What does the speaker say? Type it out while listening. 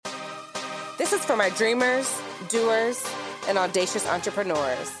This is for my dreamers, doers, and audacious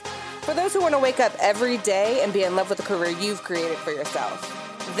entrepreneurs. For those who want to wake up every day and be in love with the career you've created for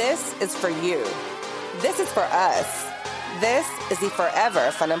yourself. This is for you. This is for us. This is the Forever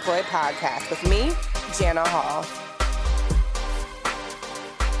Fun Employed podcast with me, Jana Hall.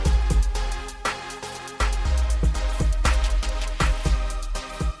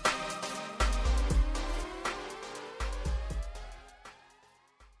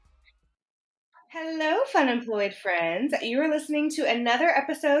 Hello, Fun Employed friends. You are listening to another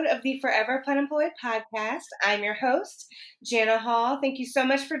episode of the Forever Fun Employed podcast. I'm your host, Jana Hall. Thank you so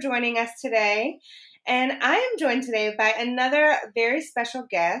much for joining us today. And I am joined today by another very special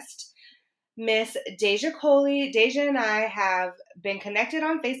guest, Miss Deja Coley. Deja and I have been connected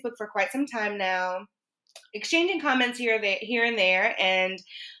on Facebook for quite some time now, exchanging comments here and there. And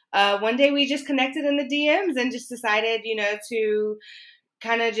one day we just connected in the DMs and just decided, to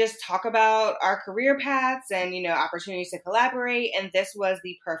kind of just talk about our career paths and, opportunities to collaborate. And this was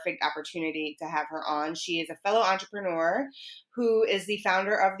the perfect opportunity to have her on. She is a fellow entrepreneur who is the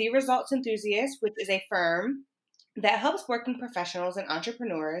founder of The Results Enthusiast, which is a firm that helps working professionals and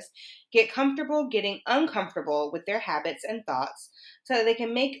entrepreneurs get comfortable getting uncomfortable with their habits and thoughts so that they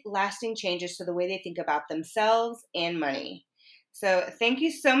can make lasting changes to the way they think about themselves and money. So thank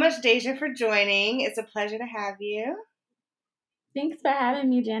you so much, Deja, for joining. It's a pleasure to have you. Thanks for having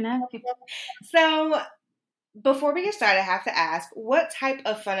me, Jana. So before we get started, I have to ask, what type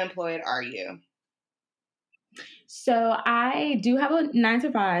of fun employed are you? So I do have a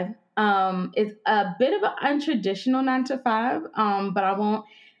 9-to-5. It's a bit of an untraditional 9-to-5, but I won't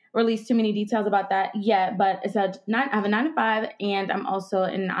release too many details about that yet. But I have a 9-to-5, and I'm also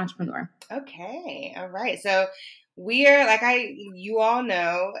an entrepreneur. Okay, all right. So we are, you all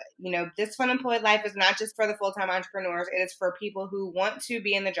know, this fun employed life is not just for the full-time entrepreneurs. It is for people who want to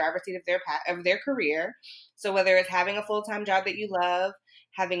be in the driver's seat of their career. So whether it's having a full-time job that you love,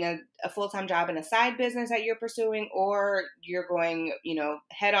 having a full-time job in a side business that you're pursuing, or you're going,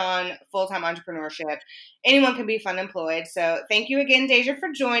 head on full-time entrepreneurship, anyone can be fun employed. So thank you again, Deja, for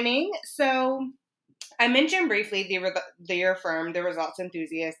joining. So I mentioned briefly your firm, The Results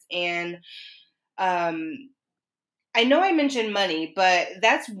Enthusiast, and I know I mentioned money, but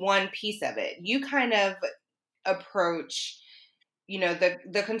that's one piece of it. You kind of approach,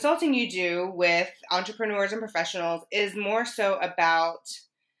 the consulting you do with entrepreneurs and professionals is more so about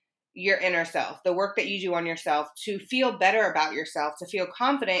your inner self, the work that you do on yourself to feel better about yourself, to feel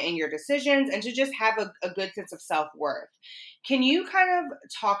confident in your decisions, and to just have a good sense of self-worth. Can you kind of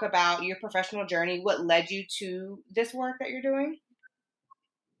talk about your professional journey, what led you to this work that you're doing?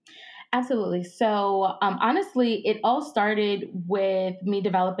 Absolutely. So honestly, it all started with me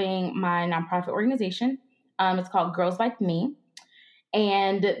developing my nonprofit organization. It's called Girls Like Me.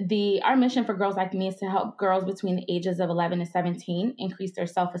 And our mission for Girls Like Me is to help girls between the ages of 11 to 17 increase their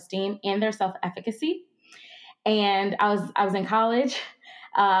self-esteem and their self-efficacy. And I was in college.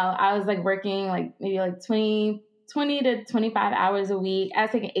 I was working maybe 20 to 25 hours a week. I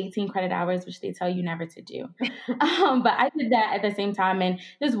was taking 18 credit hours, which they tell you never to do. But I did that at the same time. And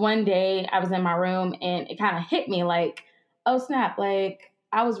just one day I was in my room and it kind of hit me oh snap,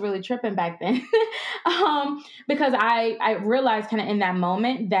 I was really tripping back then. Because I realized kind of in that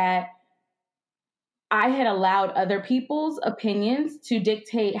moment that I had allowed other people's opinions to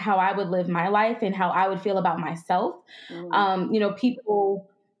dictate how I would live my life and how I would feel about myself. Mm-hmm. People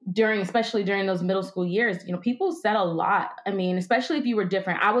especially during those middle school years, people said a lot. I mean, especially if you were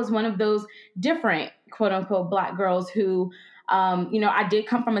different. I was one of those different, quote unquote, Black girls who, I did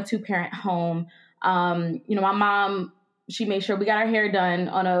come from a 2-parent home. My mom, she made sure we got our hair done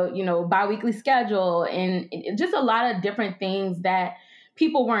on a, biweekly schedule, and just a lot of different things that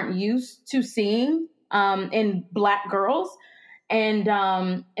people weren't used to seeing in Black girls. And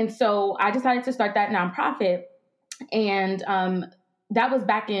so I decided to start that nonprofit, and that was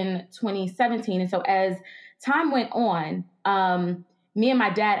back in 2017. And so as time went on, me and my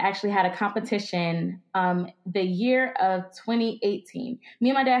dad actually had a competition the year of 2018. Me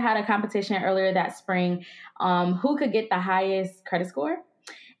and my dad had a competition earlier that spring, who could get the highest credit score.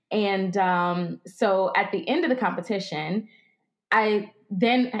 And so at the end of the competition, I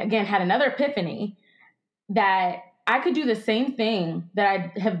then again had another epiphany that I could do the same thing that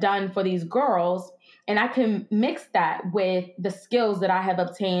I have done for these girls, and I can mix that with the skills that I have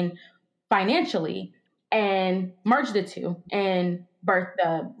obtained financially and merge the two and birth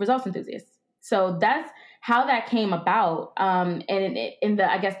The Results Enthusiast. So that's how that came about. And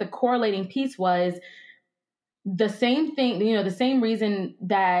I guess the correlating piece was the same thing, the same reason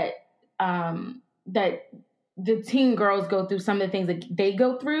that that the teen girls go through, some of the things that they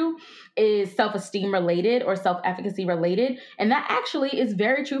go through is self-esteem related or self-efficacy related. And that actually is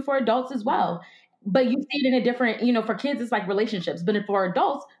very true for adults as well. But you see it in a different, for kids, it's like relationships. But for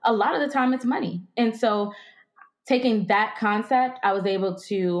adults, a lot of the time it's money. And so taking that concept, I was able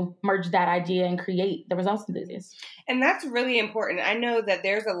to merge that idea and create the Results Enthusiast. And that's really important. I know that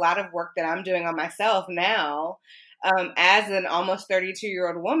there's a lot of work that I'm doing on myself now. As an almost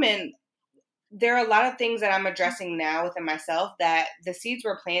 32-year-old woman, there are a lot of things that I'm addressing now within myself that the seeds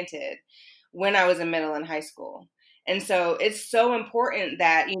were planted when I was in middle and high school. And so it's so important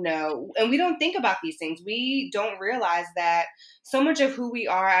that, and we don't think about these things. We don't realize that so much of who we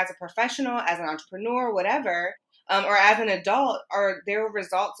are as a professional, as an entrepreneur, whatever, or as an adult, are their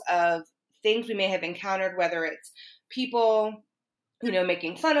results of things we may have encountered, whether it's people,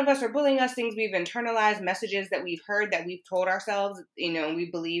 making fun of us or bullying us, things we've internalized, messages that we've heard that we've told ourselves, and we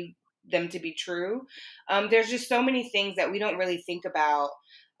believe them to be true. There's just so many things that we don't really think about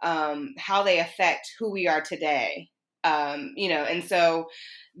how they affect who we are today. And so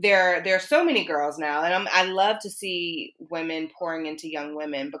there are so many girls now, and I love to see women pouring into young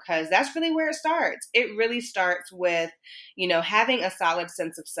women, because that's really where it starts. It really starts with, having a solid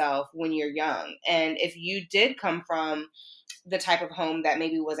sense of self when you're young. And if you did come from the type of home that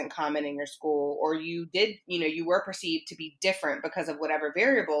maybe wasn't common in your school, or you did, you were perceived to be different because of whatever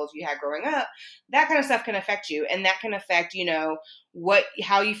variables you had growing up, that kind of stuff can affect you. And that can affect,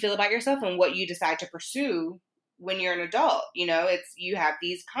 how you feel about yourself and what you decide to pursue when you're an adult. You have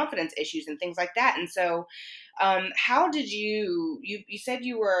these confidence issues and things like that. And so, how did you said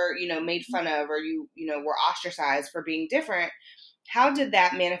you were, made fun of, or were ostracized for being different. How did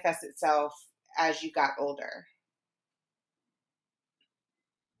that manifest itself as you got older?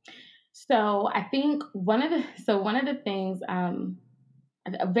 So I think one of the things,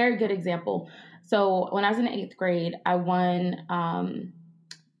 a very good example. So when I was in the 8th grade, I won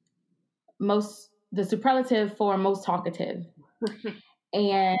the superlative for most talkative.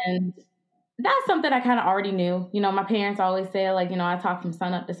 And that's something I kind of already knew. My parents always say, like, I talk from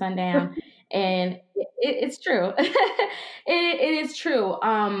sun up to sundown. And it's true. it is true.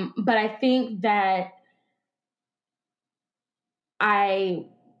 But I think that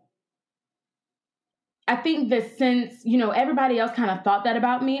I think that since, everybody else kind of thought that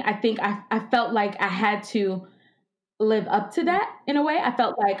about me, I think I felt like I had to live up to that in a way. I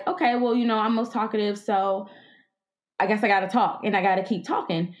felt like, okay, well, I'm most talkative, so I guess I got to talk and I got to keep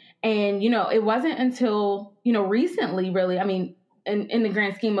talking. And, it wasn't until, recently, really, I mean, in the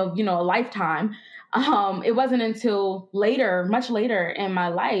grand scheme of, a lifetime, it wasn't until later, much later in my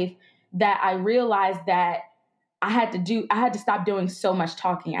life, that I realized that I had to stop doing so much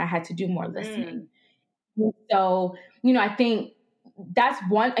talking. I had to do more listening. So, I think that's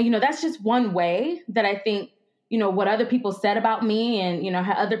that's just one way that I think, what other people said about me and,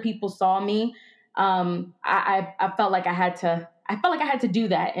 how other people saw me. I felt like I had to do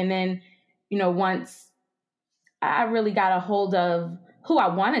that. And then, once I really got a hold of who I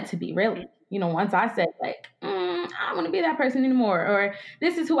wanted to be, really, once I said, like, I don't want to be that person anymore, or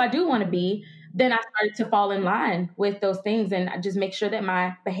this is who I do want to be, then I started to fall in line with those things, and I just make sure that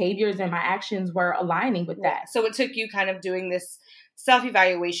my behaviors and my actions were aligning with that. So it took you kind of doing this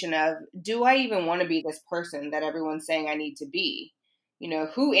self-evaluation of, do I even want to be this person that everyone's saying I need to be?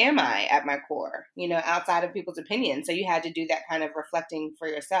 Who am I at my core, outside of people's opinions? So you had to do that kind of reflecting for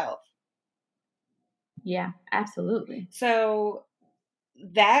yourself. Yeah, absolutely. So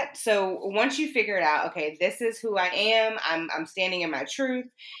once you figure it out, okay, this is who I am, I'm standing in my truth,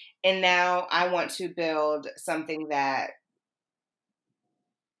 and now I want to build something that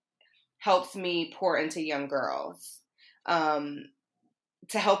helps me pour into young girls,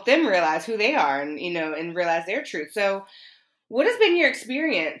 to help them realize who they are and, and realize their truth. So what has been your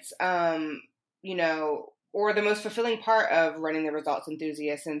experience, or the most fulfilling part of running the Results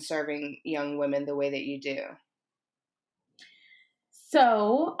Enthusiast and serving young women the way that you do?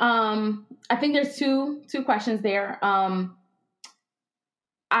 So, I think there's two questions there.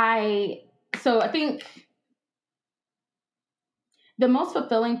 I think the most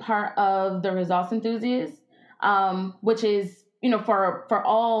fulfilling part of the Results Enthusiast, which is, for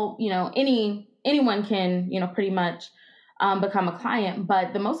all, anyone can, pretty much become a client,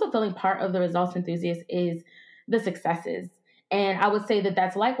 but the most fulfilling part of the Results Enthusiast is the successes. And I would say that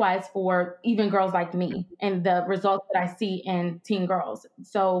that's likewise for even girls like me and the results that I see in teen girls.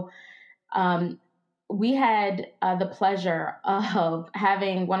 So we had the pleasure of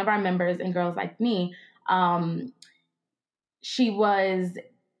having one of our members in Girls Like Me. She was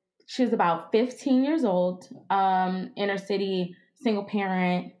about 15 years old, inner city, single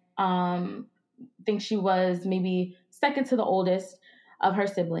parent, think she was maybe second to the oldest of her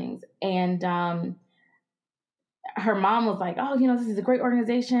siblings. And her mom was like, oh, this is a great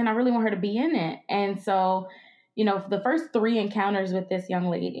organization. I really want her to be in it. And so, for the first 3 encounters with this young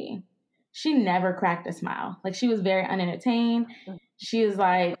lady, she never cracked a smile. Like, she was very unentertained. She was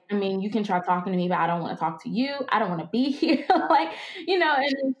like, I mean, you can try talking to me, but I don't want to talk to you. I don't want to be here.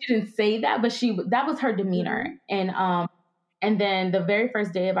 And she didn't say that, but that was her demeanor. Mm-hmm. And then the very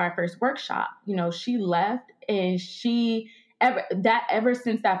first day of our first workshop, she left, and ever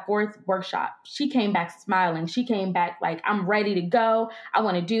since that 4th workshop, she came back smiling. She came back like, I'm ready to go. I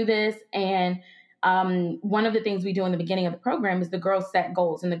want to do this. And one of the things we do in the beginning of the program is the girls set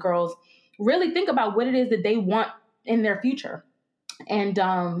goals, and the girls really think about what it is that they want in their future. And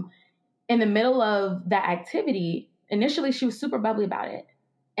in the middle of that activity, initially she was super bubbly about it.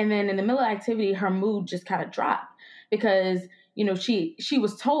 And then in the middle of the activity, her mood just kind of dropped because, she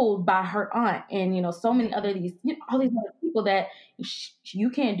was told by her aunt and, so many other all these other people that you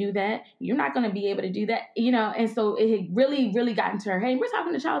can't do that. You're not going to be able to do that, and so it had really, really gotten to her. Hey, we're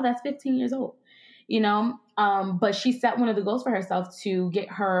talking to a child that's 15 years old, but she set one of the goals for herself to get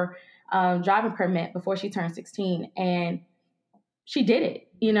her driving permit before she turned 16. And she did it,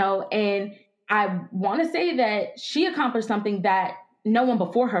 and I want to say that she accomplished something that no one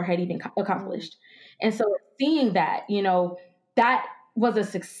before her had even accomplished. And so seeing that, that was a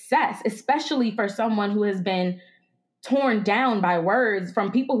success, especially for someone who has been torn down by words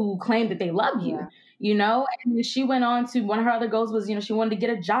from people who claim that they love you, and she went on to, one of her other goals was, she wanted to get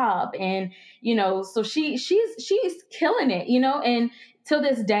a job. And, so she's killing it, and till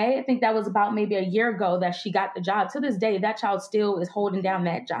this day, I think that was about maybe a year ago that she got the job. To this day, that child still is holding down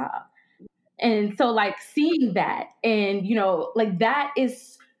that job. And so seeing that, and, that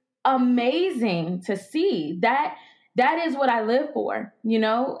is amazing to see. That is what I live for,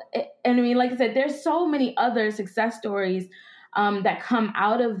 And I mean, like I said, there's so many other success stories that come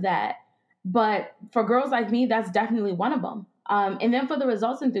out of that. But for girls like me, that's definitely one of them. And then for the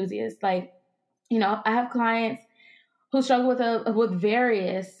results enthusiasts, I have clients who struggle with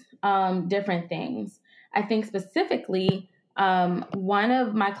various different things. I think specifically, one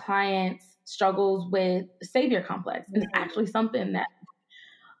of my clients struggles with savior complex. And it's actually something that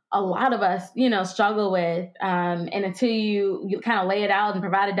a lot of us, struggle with. And until you kind of lay it out and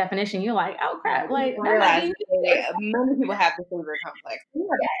provide a definition, you're like, oh crap, many people have the savior complex.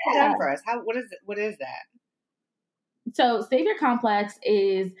 Yeah. Done for us. What is that? So savior complex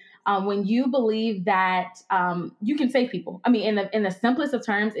is when you believe that you can save people. I mean, in the simplest of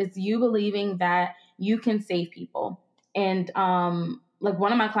terms, it's you believing that you can save people. And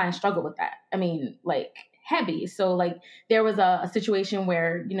one of my clients struggled with that. I mean, heavy. So there was a situation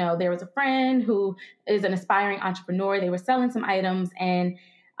where, there was a friend who is an aspiring entrepreneur. They were selling some items, and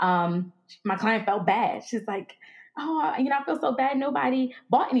my client felt bad. She's like, oh, I feel so bad. Nobody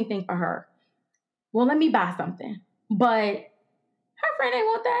bought anything for her. Well, let me buy something. But her friend didn't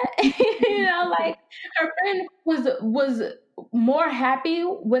want that. Her friend was more happy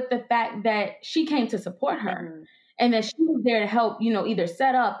with the fact that she came to support her. Mm-hmm. And that she was there to help, either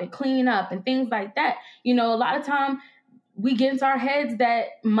set up and clean up and things like that. A lot of time we get into our heads that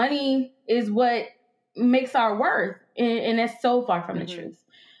money is what makes our worth. And that's so far from the truth.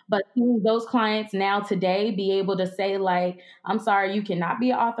 But seeing those clients now today be able to say, I'm sorry, you cannot be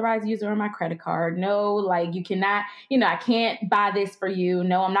an authorized user on my credit card. No, you cannot, I can't buy this for you.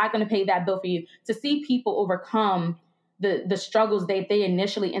 No, I'm not going to pay that bill for you. To see people overcome the struggles they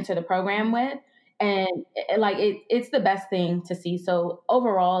initially enter the program with. And it's the best thing to see. So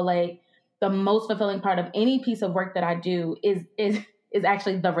overall, the most fulfilling part of any piece of work that I do is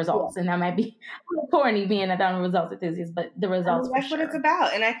actually the results. And that might be corny being that I'm a results enthusiast, but the results. That's what it's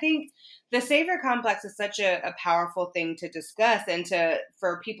about. And I think the savior complex is such a powerful thing to discuss and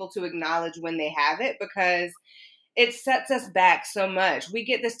for people to acknowledge when they have it, because it sets us back so much. We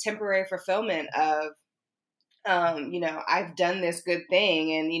get this temporary fulfillment of, I've done this good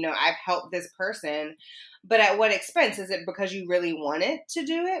thing and, I've helped this person, but at what expense? Is it because you really wanted to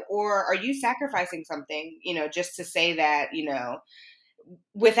do it? Or are you sacrificing something, just to say that,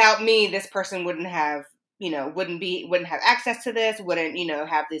 without me, this person wouldn't have, wouldn't have access to this, wouldn't,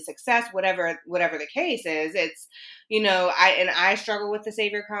 have the success, whatever the case is. It's, I struggle with the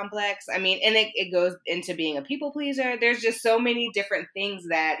savior complex. I mean, and it goes into being a people pleaser. There's just so many different things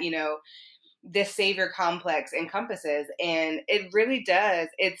that, this savior complex encompasses, and it really does.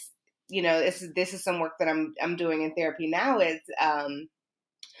 It's, this is some work that I'm doing in therapy now. It's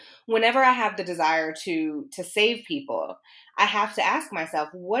whenever I have the desire to save people, I have to ask myself,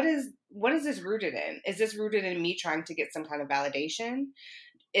 what is this rooted in? Is this rooted in me trying to get some kind of validation?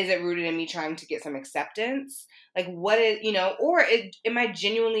 is it rooted in me trying to get some acceptance? Like, what is, or am I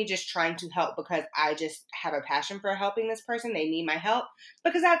genuinely just trying to help because I just have a passion for helping this person? They need my help,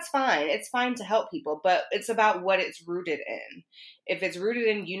 because that's fine. It's fine to help people, but it's about what it's rooted in. If it's rooted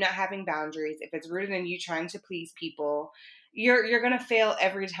in you not having boundaries, if it's rooted in you trying to please people, you're going to fail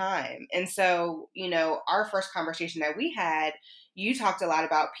every time. And so, our first conversation that we had, you talked a lot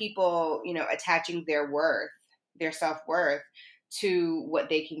about people, attaching their self-worth to what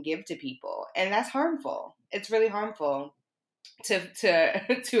they can give to people. And that's harmful. It's really harmful to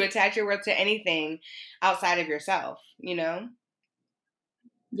to attach your worth to anything outside of yourself,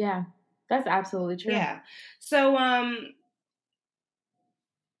 Yeah, that's absolutely true. Yeah. So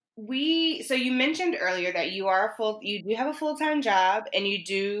you mentioned earlier that you do have a full-time job, and you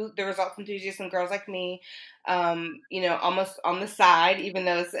do the Results Enthusiast and Girls Like Me, almost on the side, even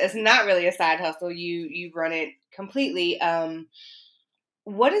though it's not really a side hustle. You run it completely. Can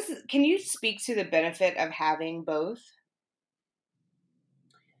you speak to the benefit of having both?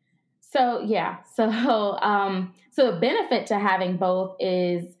 So the benefit to having both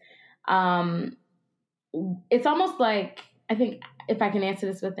is, it's almost like, I think if I can answer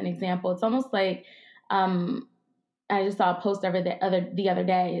this with an example, it's almost like, I just saw a post the other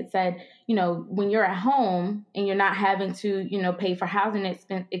day. It said, when you're at home and you're not having to, pay for housing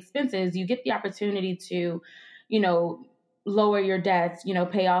expenses, you get the opportunity to, lower your debts,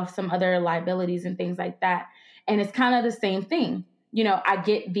 pay off some other liabilities and things like that. And it's kind of the same thing. I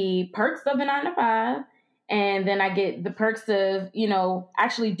get the perks of a 9-to-5, and then I get the perks of,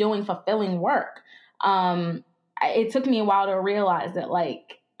 actually doing fulfilling work. It took me a while to realize that,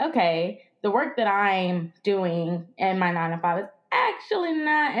 like, okay, the work that I'm doing in my 9-to-5 is actually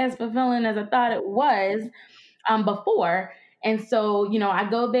not as fulfilling as I thought it was before. And so, I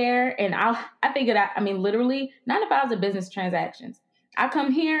go there and I figured out, literally 9-to-5s are business transactions. I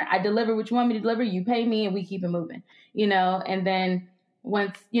come here, I deliver what you want me to deliver, you pay me, and we keep it moving, and then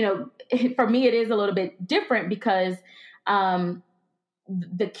once, for me, it is a little bit different because,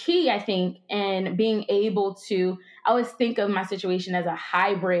 the key, I think, in being able to, I always think of my situation as a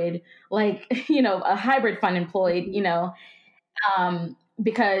hybrid, like, a hybrid fun employed,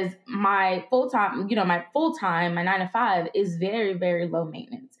 because my full-time, my 9-to-5 is very, very low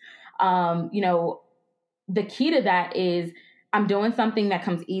maintenance. The key to that is I'm doing something that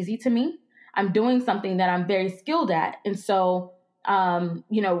comes easy to me. I'm doing something that I'm very skilled at. And so,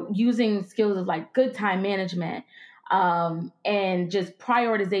 using skills of like good time management, and just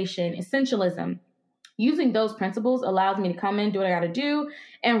prioritization, essentialism, using those principles allows me to come in, do what I got to do,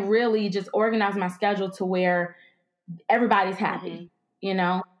 and really just organize my schedule to where everybody's happy.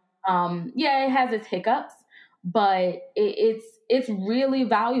 Mm-hmm. Yeah, it has its hiccups, but it's really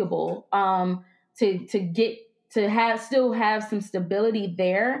valuable to still have some stability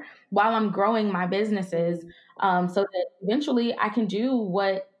there while I'm growing my businesses, so that eventually I can do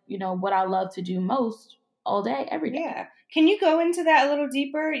what I love to do most all day, every day. Yeah. Can you go into that a little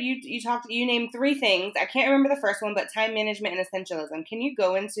deeper? You named 3 things. I can't remember the first one, but time management and essentialism. Can you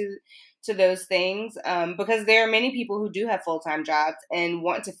go into those things? Because there are many people who do have full-time jobs and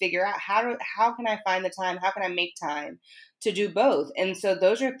want to figure out how can I find the time? How can I make time to do both? And so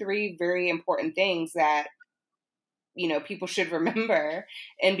those are 3 very important things that, people should remember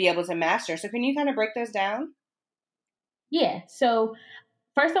and be able to master. So can you kind of break those down? Yeah. So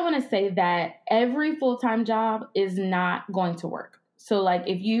first, I want to say that every full-time job is not going to work. So, like,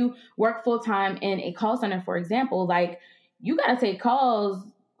 if you work full-time in a call center, for example, like, you got to take calls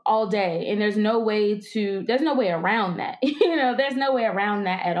all day, and there's no way around that. There's no way around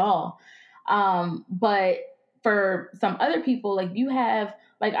that at all. But for some other people, like, you have,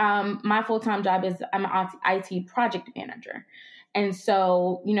 like, my full-time job is I'm an IT project manager. And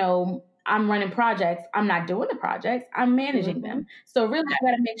so, I'm running projects. I'm not doing the projects. I'm managing them. So really, I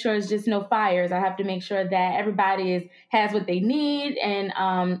got to make sure it's just no fires. I have to make sure that everybody has what they need. And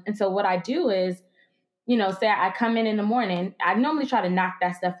so what I do is, say I come in the morning, I normally try to knock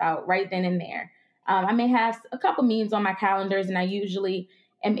that stuff out right then and there. I may have a couple meetings on my calendars, and I usually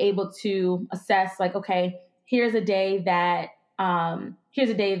am able to assess, like, okay, here's a day that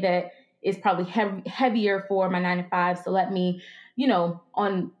is probably heavier for my 9-to-5. So let me,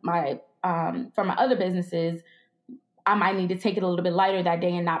 on my for my other businesses, I might need to take it a little bit lighter that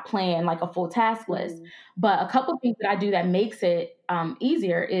day and not plan like a full task list. Mm-hmm. But a couple of things that I do that makes it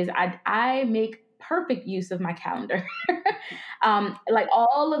easier is I make perfect use of my calendar. Like,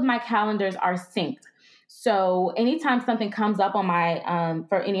 all of my calendars are synced. So anytime something comes up on my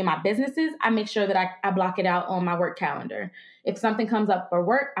for any of my businesses, I make sure that I block it out on my work calendar. If something comes up for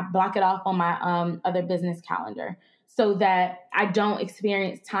work, I block it off on my other business calendar. so that I don't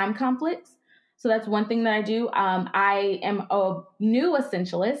experience time conflicts. So that's one thing that I do. I am a new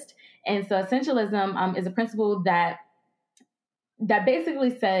essentialist. And so essentialism is a principle that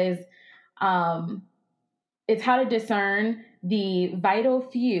basically says um, it's how to discern the vital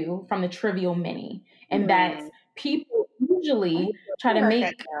few from the trivial many. And that's people usually try to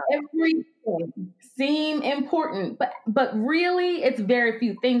make everything seem important, but really it's very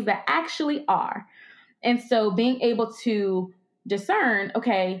few things that actually are. And so being able to discern,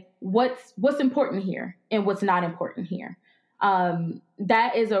 okay, what's important here and what's not important here.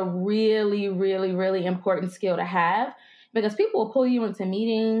 That is a really, really, really important skill to have, because people will pull you into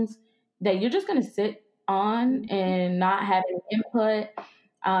meetings that you're just going to sit on and not have any input.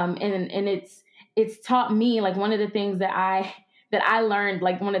 And it's taught me, like, one of the things that I learned,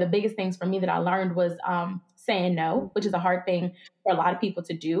 like one of the biggest things for me that I learned was saying no, which is a hard thing for a lot of people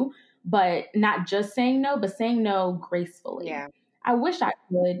to do, but not just saying no, but saying no gracefully. Yeah. I wish I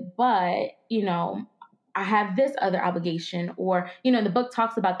could, but I have this other obligation, or the book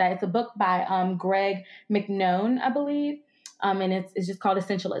talks about that. It's a book by Greg McKeown, I believe, and it's just called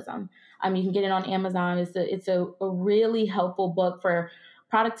Essentialism. You can get it on Amazon. It's a really helpful book for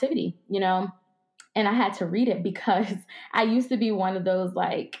productivity, and I had to read it because I used to be one of those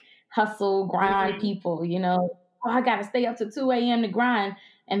like hustle grind people, oh, I got to stay up to 2 a.m. to grind.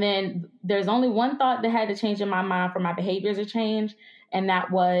 And then there's only one thought that had to change in my mind for my behaviors to change. And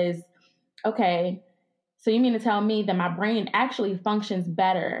that was, okay, so you mean to tell me that my brain actually functions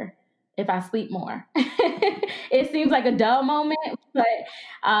better if I sleep more? It seems like a dull moment, but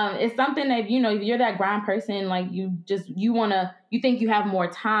it's something that, if you're that grind person, like you think you have more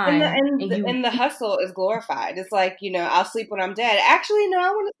time. And the hustle is glorified. It's like, I'll sleep when I'm dead. Actually, no, I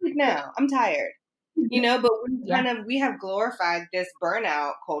want to sleep now. I'm tired. But we have glorified this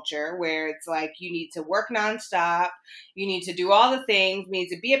burnout culture where it's like you need to work nonstop, you need to do all the things, we need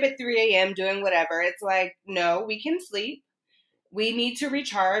to be up at 3 a.m. doing whatever. It's like, no, we can sleep. We need to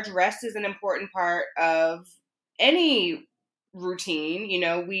recharge. Rest is an important part of any routine.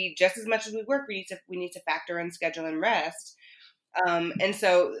 We just as much as we work, we need to factor in schedule and rest. And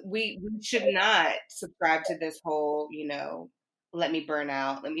so we should not subscribe to this whole, let me burn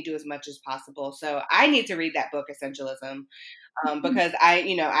out, let me do as much as possible. So I need to read that book, Essentialism, because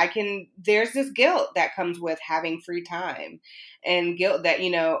there's this guilt that comes with having free time, and guilt that,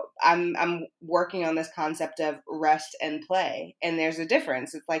 I'm working on this concept of rest and play. And there's a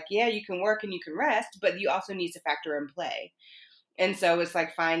difference. It's like, yeah, you can work and you can rest, but you also need to factor in play. And so it's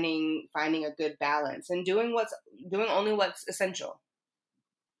like finding a good balance and doing only what's essential.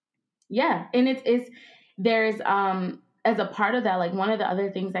 Yeah. And there's, as a part of that, like one of the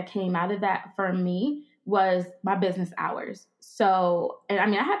other things that came out of that for me was my business hours. So, and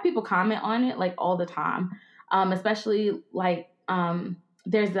I have people comment on it like all the time, especially like, I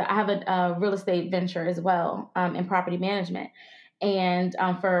have a real estate venture as well, in property management. And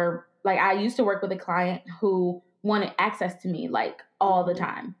for like, I used to work with a client who wanted access to me like all the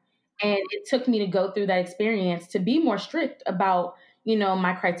time. And it took me to go through that experience to be more strict about,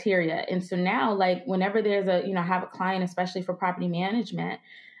 my criteria. And so now, like, whenever there's I have a client, especially for property management,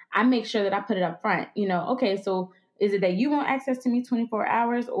 I make sure that I put it up front, okay, so is it that you want access to me 24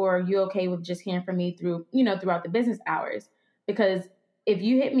 hours, or are you okay with just hearing from me throughout the business hours? Because if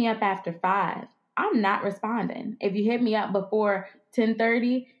you hit me up after 5, I'm not responding. If you hit me up before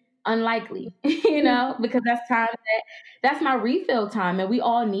 10:30, unlikely, because that's my refill time, and we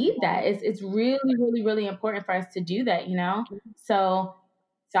all need that. It's really, really, really important for us to do that, So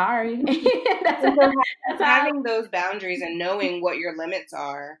sorry. that's having those boundaries and knowing what your limits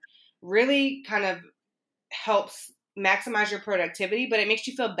are really kind of helps maximize your productivity, but it makes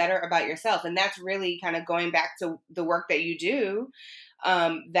you feel better about yourself. And that's really kind of going back to the work that you do.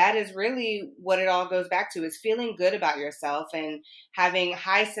 That is really what it all goes back to, is feeling good about yourself and having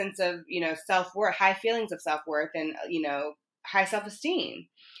high sense of, self-worth, high feelings of self-worth, and, high self-esteem.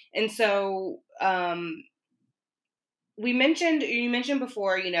 And so, you mentioned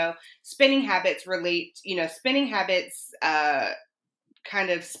before, spending habits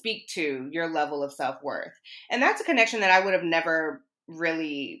kind of speak to your level of self-worth. And that's a connection that I would have never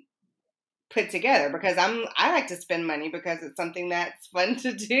really put together, because I like to spend money because it's something that's fun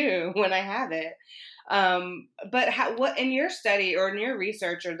to do when I have it. But what in your study or in your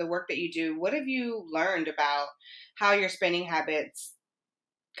research or the work that you do, what have you learned about how your spending habits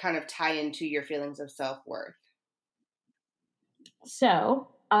kind of tie into your feelings of self-worth? So,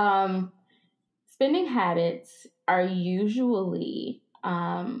 spending habits are usually,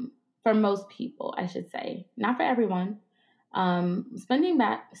 for most people, I should say, not for everyone, Spending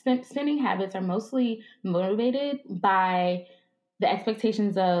habits are mostly motivated by the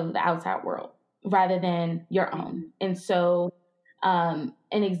expectations of the outside world rather than your own. And so, an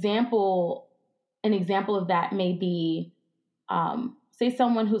example of that may be, say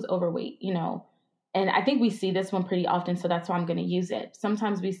someone who's overweight, and I think we see this one pretty often, so that's why I'm going to use it.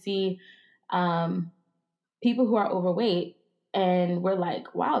 Sometimes we see people who are overweight, and we're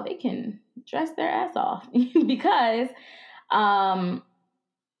like, wow, they can dress their ass off because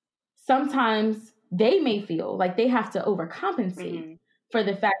sometimes they may feel like they have to overcompensate for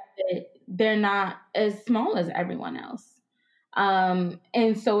the fact that they're not as small as everyone else.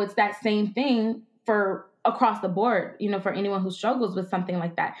 And so it's that same thing for across the board, for anyone who struggles with something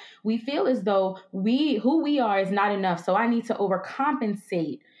like that. We feel as though who we are is not enough. So I need to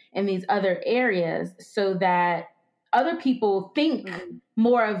overcompensate in these other areas so that other people think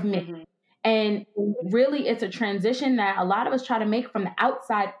more of me. And really, it's a transition that a lot of us try to make from the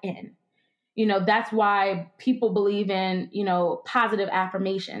outside in. That's why people believe in, positive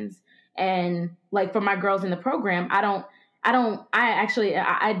affirmations. And like for my girls in the program, I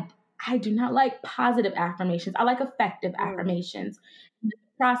do not like positive affirmations. I like effective affirmations. The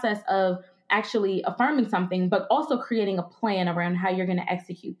process of actually affirming something, but also creating a plan around how you're going to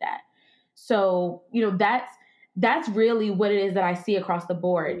execute that. So, that's really what it is that I see across the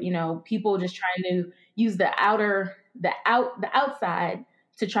board. People just trying to use the outside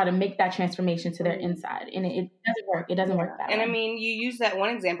to try to make that transformation to their inside, and it doesn't work. It doesn't work that way. And I mean, you use that one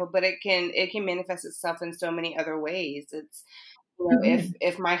example, but it can manifest itself in so many other ways. It's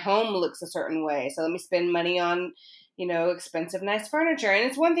if my home looks a certain way, so let me spend money on expensive, nice furniture. And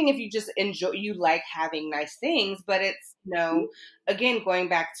it's one thing if you just you like having nice things, but it's again, going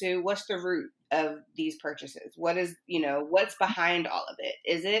back to what's the root of these purchases? What is what's behind all of it?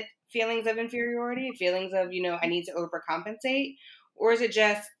 Is it feelings of inferiority, feelings of I need to overcompensate? Or is it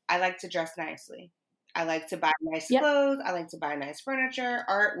just, I like to dress nicely? I like to buy nice clothes. I like to buy nice furniture,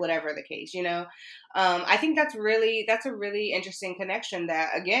 art, whatever the case, I think that's a really interesting connection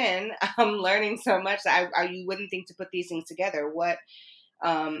that, again, I'm learning so much that you wouldn't think to put these things together.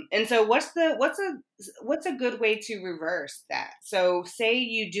 And so what's a good way to reverse that? So say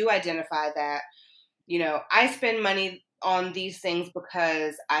you do identify that, I spend money on these things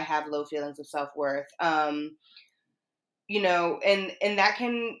because I have low feelings of self-worth. And that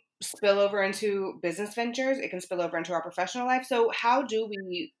can spill over into business ventures. It can spill over into our professional life. So how do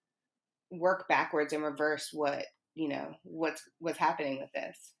we work backwards and reverse what's happening with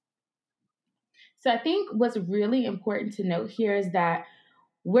this? So I think what's really important to note here is that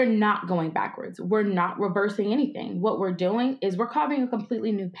we're not going backwards. We're not reversing anything. What we're doing is we're carving a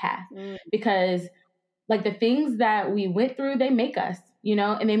completely new path because like the things that we went through, they make us,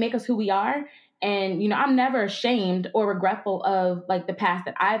 and they make us who we are. And, I'm never ashamed or regretful of like the past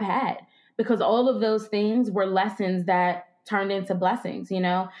that I've had because all of those things were lessons that turned into blessings,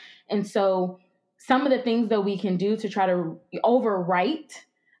 And so some of the things that we can do to try to overwrite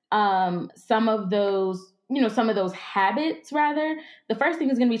some of those habits, rather, the first thing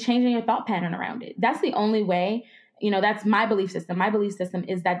is going to be changing your thought pattern around it. That's the only way, that's my belief system. My belief system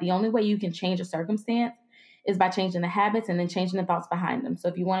is that the only way you can change a circumstance is by changing the habits and then changing the thoughts behind them. So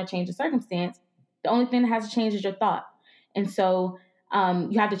if you want to change a circumstance, the only thing that has to change is your thought. And so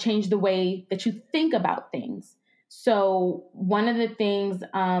you have to change the way that you think about things. So one of the things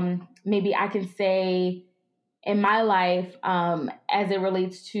maybe I can say in my life as it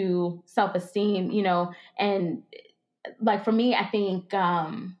relates to self-esteem, and like for me, I think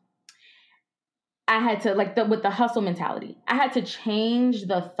I had to with the hustle mentality, I had to change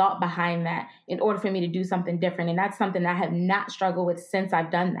the thought behind that in order for me to do something different. And that's something that I have not struggled with since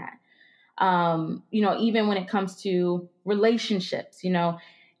I've done that. Even when it comes to relationships,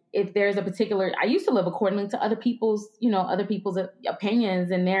 if there's a particular, I used to live accordingly to other people's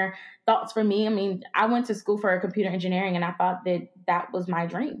opinions and their thoughts for me. I mean, I went to school for computer engineering and I thought that was my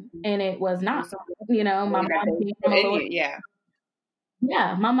dream, and it was not. My mom came from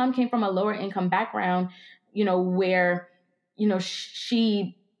my mom came from a lower income background, where,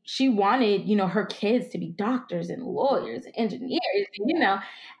 she wanted, her kids to be doctors and lawyers and engineers,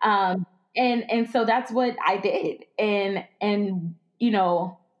 and so that's what I did. And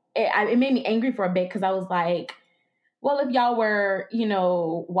it made me angry for a bit because I was like, well, if y'all were,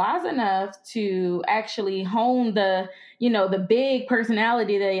 wise enough to actually hone the big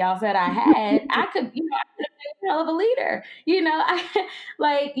personality that y'all said I had, I could have been a hell of a leader.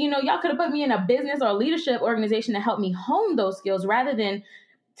 Y'all could have put me in a business or a leadership organization to help me hone those skills rather than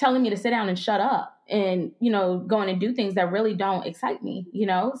telling me to sit down and shut up and, going and do things that really don't excite me,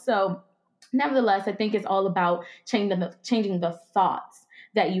 So nevertheless, I think it's all about changing the thoughts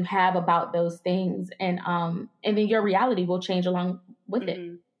that you have about those things, and then your reality will change along with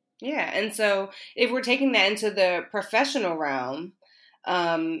it. Yeah. And so if we're taking that into the professional realm,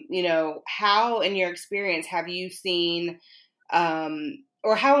 how in your experience have you seen,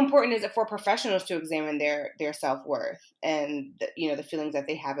 or how important is it for professionals to examine their self-worth and the feelings that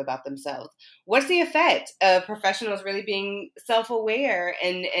they have about themselves? What's the effect of professionals really being self-aware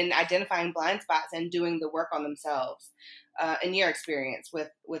and identifying blind spots and doing the work on themselves, in your experience with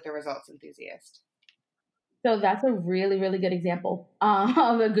the results enthusiast? So that's a really, really good example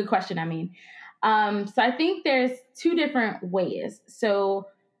of a good question. So I think there's two different ways. So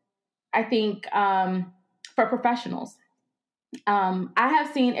I think for professionals, I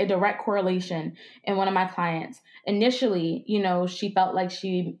have seen a direct correlation in one of my clients. Initially, she felt like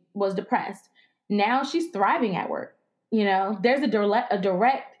she was depressed. Now she's thriving at work. There's a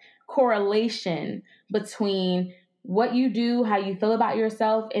direct correlation between what you do, how you feel about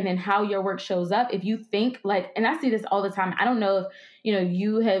yourself, and then how your work shows up. If you think and I see this all the time. I don't know if,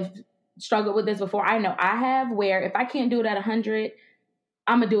 you have struggled with this before. I know I have, where if I can't do it at 100,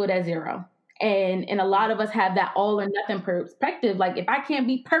 I'm going to do it at 0. And a lot of us have that all or nothing perspective. Like, if I can't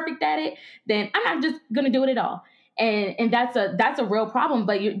be perfect at it, then I'm not just going to do it at all. And that's a real problem.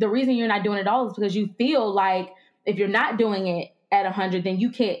 But the reason you're not doing it all is because you feel like if you're not doing it at 100, then you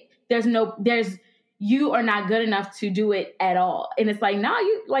can't. You are not good enough to do it at all. And it's like, no,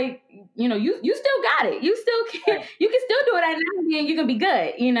 you still got it. You still can. Right. You can still do it at 90, and you can be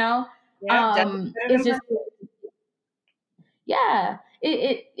good. Yeah, it's just, yeah.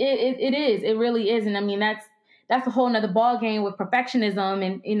 It is. It really is. And I mean, that's a whole nother ball game with perfectionism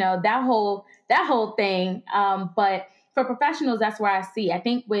and, that whole thing. But for professionals, that's where I see. I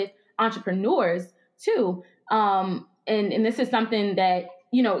think with entrepreneurs too. And this is something that,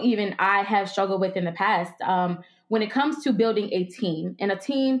 even I have struggled with in the past. When it comes to building a team, and a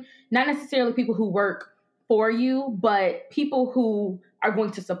team, not necessarily people who work for you, but people who are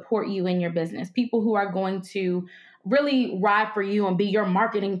going to support you in your business, people who are going to really ride for you and be your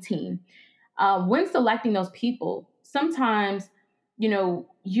marketing team. When selecting those people, sometimes, you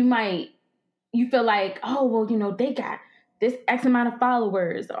feel like, oh, well, they got this X amount of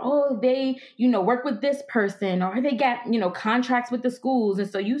followers. Oh, they, work with this person, or they got, contracts with the schools. And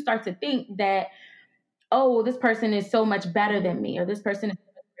so you start to think that, oh, this person is so much better than me, or this person is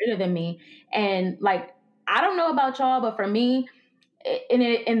greater than me. And like, I don't know about y'all, but for me,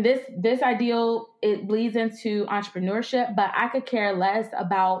 in this ideal, it bleeds into entrepreneurship, but I could care less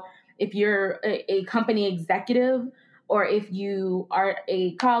about if you're a company executive, or if you are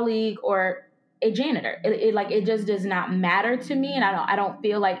a colleague or a janitor. It just does not matter to me, and I don't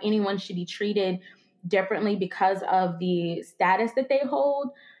feel like anyone should be treated differently because of the status that they hold.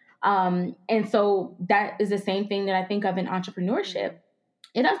 And so that is the same thing that I think of in entrepreneurship.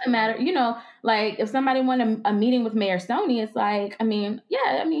 It doesn't matter, like if somebody wanted a meeting with Mayor Stoney, it's like,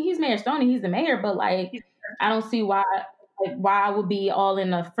 he's Mayor Stoney, he's the mayor, but like, I don't see why I would be all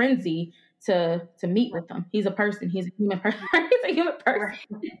in a frenzy to meet with him. He's a person. He's a human person. He's a human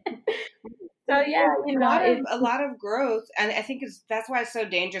person. So yeah, a lot of growth, and I think that's why it's so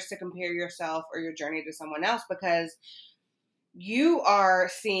dangerous to compare yourself or your journey to someone else, because you are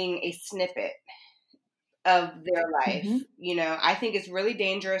seeing a snippet of their life. Mm-hmm. I think it's really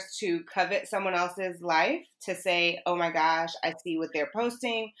dangerous to covet someone else's life, to say, oh my gosh, I see what they're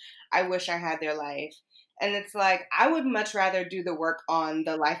posting, I wish I had their life. And it's like, I would much rather do the work on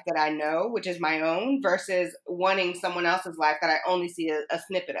the life that I know, which is my own, versus wanting someone else's life that I only see a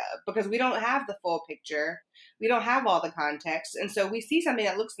snippet of, because we don't have the full picture. We don't have all the context. And so we see something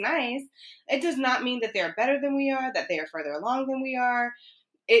that looks nice. It does not mean that they're better than we are, that they are further along than we are.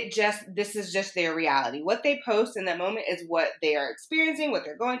 This is just their reality. What they post in that moment is what they are experiencing, what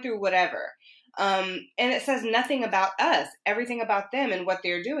they're going through, whatever. And it says nothing about us, everything about them and what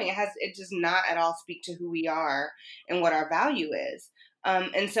they're doing. It does not at all speak to who we are and what our value is.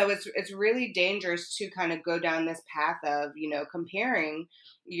 And so it's really dangerous to kind of go down this path of, comparing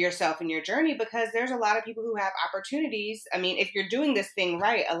yourself and your journey, because there's a lot of people who have opportunities. I mean, if you're doing this thing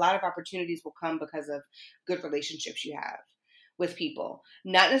right, a lot of opportunities will come because of good relationships you have with people,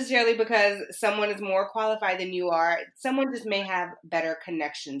 not necessarily because someone is more qualified than you are. Someone just may have better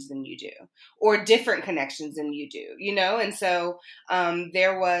connections than you do, or different connections than you do, And so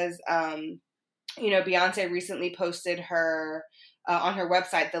there was, Beyonce recently posted her on her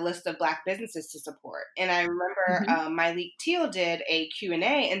website the list of Black businesses to support. And I remember Myleik Teele did a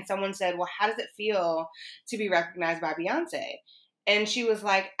Q&A, and someone said, well, how does it feel to be recognized by Beyonce? And she was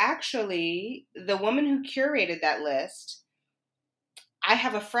like, actually, the woman who curated that list I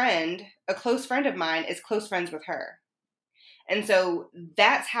have a close friend of mine is close friends with her. And so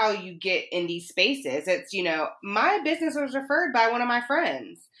that's how you get in these spaces. It's, my business was referred by one of my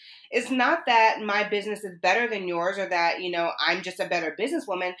friends. It's not that my business is better than yours or that, I'm just a better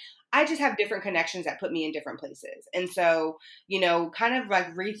businesswoman. I just have different connections that put me in different places. And so, kind of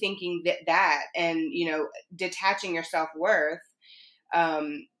like rethinking that and, detaching your self-worth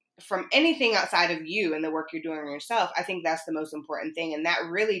from anything outside of you and the work you're doing on yourself, I think that's the most important thing. And that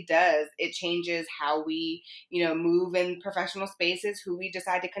really it changes how we, move in professional spaces, who we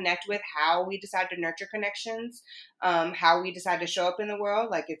decide to connect with, how we decide to nurture connections, how we decide to show up in the world.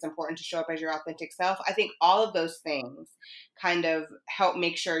 Like, it's important to show up as your authentic self. I think all of those things kind of help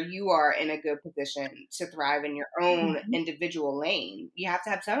make sure you are in a good position to thrive in your own individual lane. You have to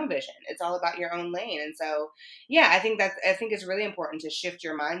have tunnel vision. It's all about your own lane. And so, yeah, I think it's really important to shift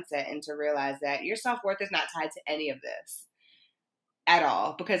your mindset and to realize that your self-worth is not tied to any of this at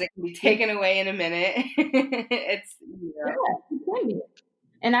all, because it can be taken away in a minute. It's, Yeah, it can be.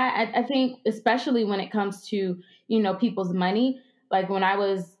 And I think especially when it comes to, people's money, like when I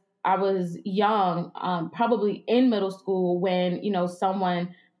was young, probably in middle school, when,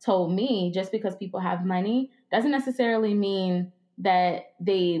 someone told me just because people have money doesn't necessarily mean that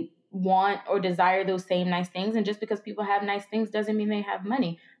they want or desire those same nice things. And just because people have nice things doesn't mean they have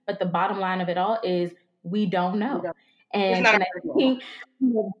money. But the bottom line of it all is we don't know. And I think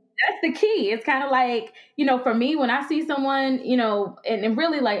that's the key. It's kind of like, for me, when I see someone, and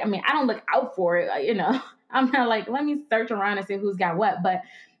really like, I mean, I don't look out for it, I'm not like, let me search around and see who's got what. But,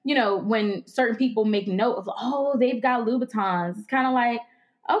 when certain people make note of, oh, they've got Louboutins, it's kind of like,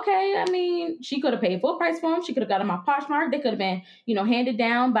 okay, I mean, she could have paid full price for them. She could have got them off Poshmark. They could have been, handed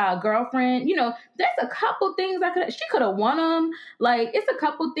down by a girlfriend. There's a couple things she could have won them. Like, it's a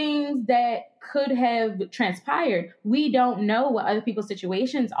couple things that could have transpired. We don't know what other people's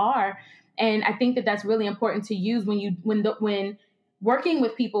situations are. And I think that that's really important to use when working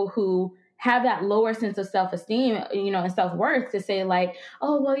with people who have that lower sense of self-esteem, and self-worth, to say like,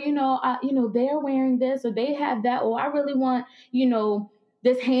 oh, well, they're wearing this or they have that, or I really want,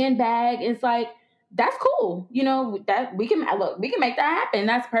 this handbag. It's like, that's cool. That we can make that happen.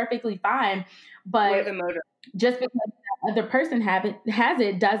 That's perfectly fine. But just because the other person has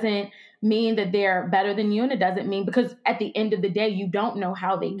it doesn't mean that they're better than you. And it doesn't mean, because at the end of the day, you don't know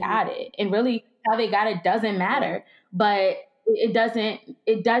how they got it. And really how they got it doesn't matter. But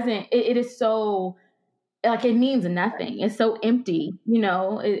it is so, like, it means nothing. It's so empty,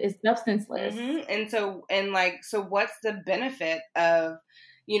 it's substanceless. And so what's the benefit of,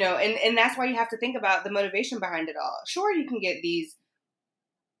 and that's why you have to think about the motivation behind it all. Sure, you can get these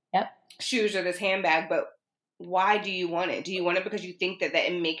shoes or this handbag, but why do you want it? Do you want it because you think that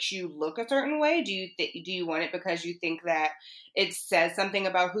it makes you look a certain way? Do you want it because you think that it says something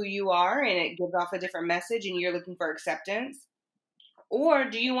about who you are and it gives off a different message and you're looking for acceptance? Or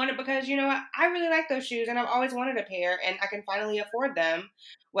do you want it because, I really like those shoes and I've always wanted a pair and I can finally afford them,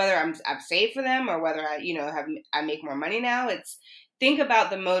 whether I've saved for them or whether I make more money now. It's, think about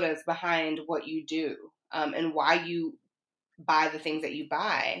the motives behind what you do, and why you buy the things that you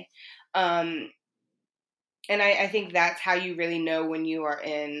buy. And I think that's how you really know when you are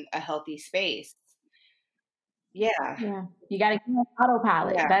in a healthy space. Yeah. You got to get on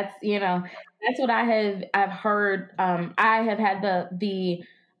autopilot. Yeah. That's what I've heard. I have had the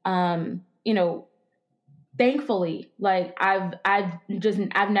thankfully, like I've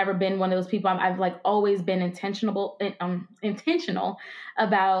never been one of those people. I've like always been intentional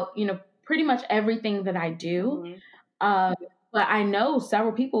about, pretty much everything that I do. But I know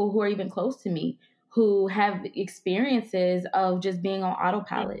several people who are even close to me who have experiences of just being on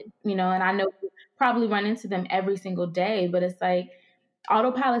autopilot, and I know probably run into them every single day, but it's like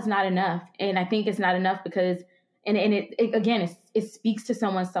autopilot's not enough. And I think it's not enough because, and it speaks to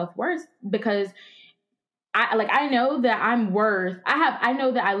someone's self-worth, because I know that I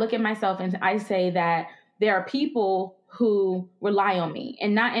know that I look at myself and I say that there are people who rely on me,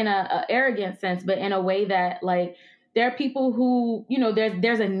 and not in a arrogant sense, but in a way that, like, there are people who,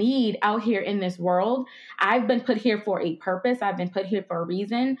 there's a need out here in this world. I've been put here for a purpose. I've been put here for a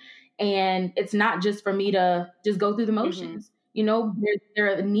reason. And it's not just for me to just go through the motions.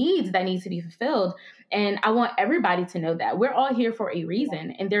 There are needs that need to be fulfilled. And I want everybody to know that we're all here for a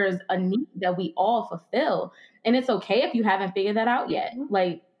reason. And there is a need that we all fulfill. And it's okay if you haven't figured that out yet.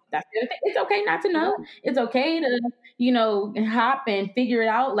 Like, that's the other thing. It's okay not to know. It's okay to, hop and figure it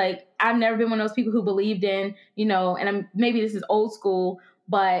out. Like, I've never been one of those people who believed in, and maybe this is old school,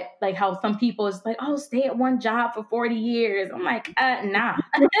 but like how some people is like, oh, stay at one job for 40 years. I'm like, nah.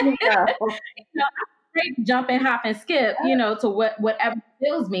 afraid to jump and hop and skip, to whatever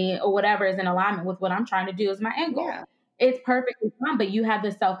fills me or whatever is in alignment with what I'm trying to do as my end goal. Yeah. It's perfectly fine, but you have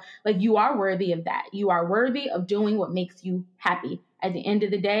the self, like you are worthy of that. You are worthy of doing what makes you happy at the end of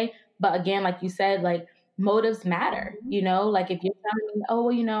the day. But again, like you said, like motives matter, like if you're telling me, oh,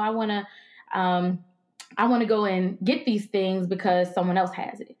 well, I want to go and get these things because someone else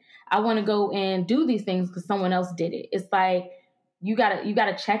has it. I want to go and do these things because someone else did it. It's like, you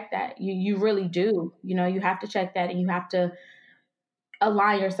gotta check that. You really do. You have to check that, and you have to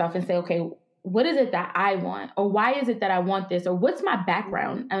align yourself and say, okay, what is it that I want? Or why is it that I want this? Or what's my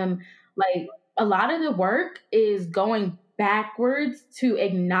background? Like a lot of the work is going backwards to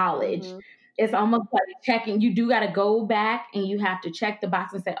acknowledge. Mm-hmm. It's almost like checking. You do got to go back and you have to check the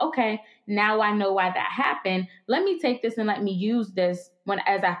box and say, okay, now I know why that happened. Let me take this and let me use this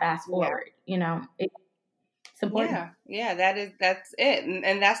as I fast forward. It's important. Yeah, that's it.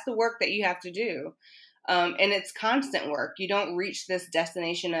 And that's the work that you have to do. And it's constant work. You don't reach this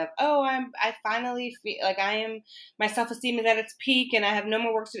destination of, oh, I finally feel like my self-esteem is at its peak and I have no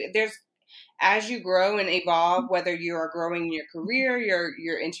more work to do. As you grow and evolve, whether you are growing in your career,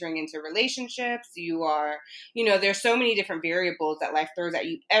 you're entering into relationships, you are, there's so many different variables that life throws at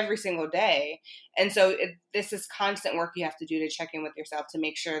you every single day. And so this is constant work you have to do to check in with yourself to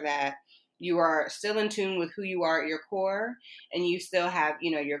make sure that you are still in tune with who you are at your core, and you still have,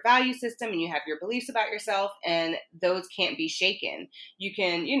 your value system, and you have your beliefs about yourself, and those can't be shaken. You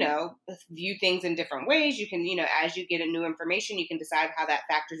can, view things in different ways. You can, as you get a new information, you can decide how that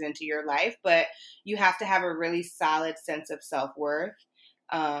factors into your life, but you have to have a really solid sense of self-worth,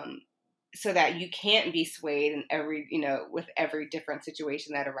 so that you can't be swayed in with every different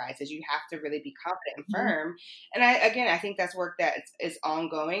situation that arises. You have to really be confident and firm. And I think that's work that is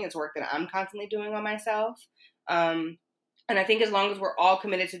ongoing. It's work that I'm constantly doing on myself. And I think as long as we're all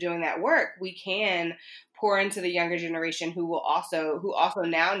committed to doing that work, we can pour into the younger generation who also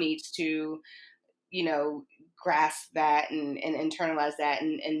now needs to, grasp that and internalize that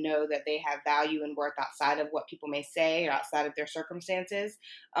and know that they have value and worth outside of what people may say or outside of their circumstances.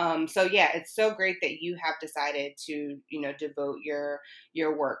 So yeah, it's so great that you have decided to, devote your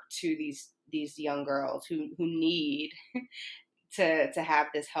work to these young girls who need to have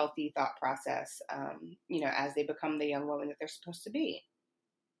this healthy thought process, as they become the young woman that they're supposed to be.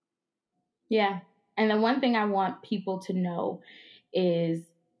 Yeah. And the one thing I want people to know is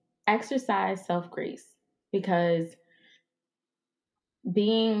exercise self-grace, because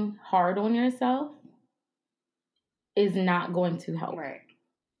being hard on yourself is not going to help. Right.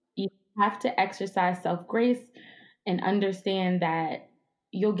 You have to exercise self-grace and understand that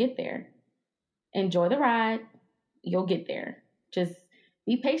you'll get there. Enjoy the ride. You'll get there. Just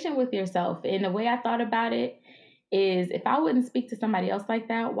be patient with yourself. And the way I thought about it is, if I wouldn't speak to somebody else like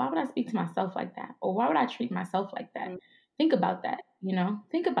that, why would I speak to myself like that? Or why would I treat myself like that? Mm-hmm. Think about that,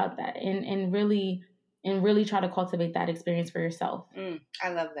 think about that and really try to cultivate that experience for yourself. I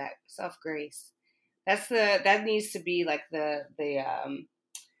love that. Self-grace. That needs to be like the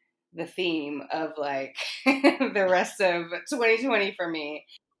theme of like the rest of 2020 for me.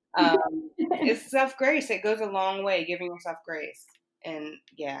 It's self-grace. It goes a long way, giving yourself grace. And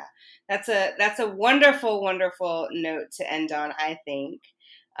yeah, that's a wonderful, wonderful note to end on, I think.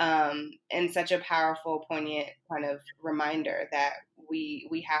 And such a powerful, poignant kind of reminder that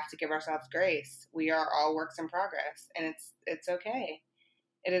we have to give ourselves grace. We are all works in progress, and it's okay.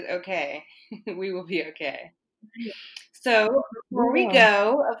 It is okay. We will be okay. So before we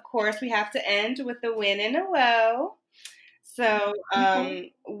go, of course, we have to end with the win and a woe. So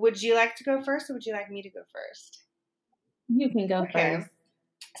would you like to go first, or would you like me to go first? You can go first.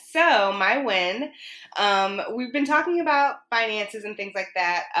 So my win, we've been talking about finances and things like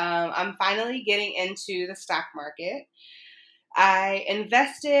that. I'm finally getting into the stock market. I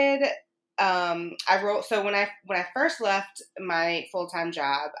invested. So when I first left my full-time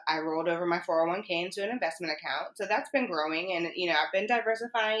job, I rolled over my 401k into an investment account. So that's been growing, and I've been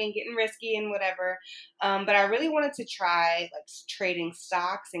diversifying and getting risky and whatever. But I really wanted to try like trading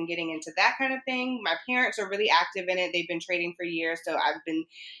stocks and getting into that kind of thing. My parents are really active in it. They've been trading for years, so I've been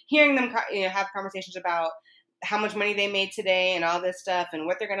hearing them have conversations about how much money they made today and all this stuff, and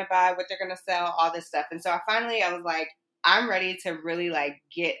what they're going to buy, what they're going to sell, all this stuff. And so I was like, I'm ready to really like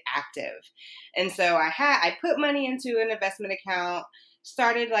get active. And so I put money into an investment account,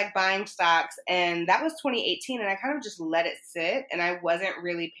 started like buying stocks, and that was 2018. And I kind of just let it sit, and I wasn't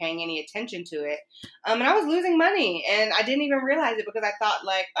really paying any attention to it. And I was losing money, and I didn't even realize it because I thought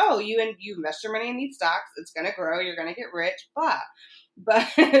like, oh, you invest your money in these stocks, it's going to grow, you're going to get rich, blah. But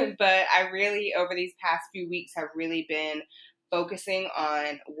I really, over these past few weeks, have really been focusing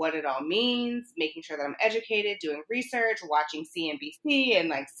on what it all means, making sure that I'm educated, doing research, watching CNBC and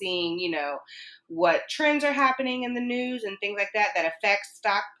like seeing, what trends are happening in the news and things like that affects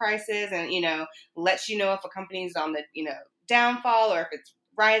stock prices and, lets you know if a company is on the, downfall or if it's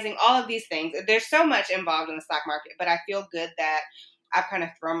rising, all of these things. There's so much involved in the stock market, but I feel good that I've kind of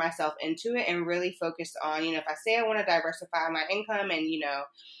thrown myself into it and really focused on, if I say I want to diversify my income and,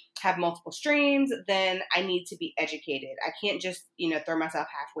 have multiple streams, then I need to be educated. I can't just, throw myself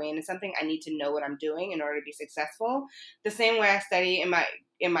halfway into something. I need to know what I'm doing in order to be successful. The same way I study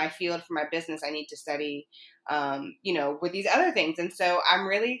in my field for my business, I need to study, with these other things. And so I'm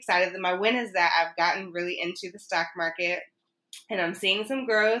really excited that my win is that I've gotten really into the stock market and I'm seeing some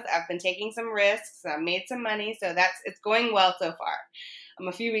growth. I've been taking some risks. I've made some money. So it's going well so far. I'm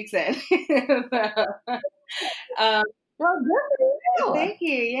a few weeks in. Well, good. Thank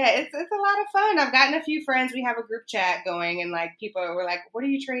you. Yeah, it's a lot of fun. I've gotten a few friends. We have a group chat going, and like people were like, "What are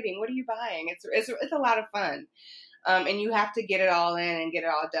you trading? What are you buying?" It's a lot of fun, and you have to get it all in and get it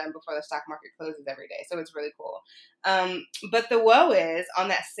all done before the stock market closes every day. So it's really cool. But the woe is on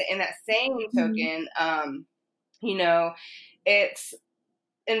that in that same token, it's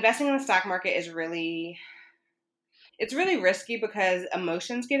investing in the stock market is really. It's really risky because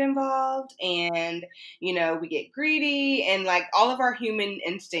emotions get involved and, we get greedy and like all of our human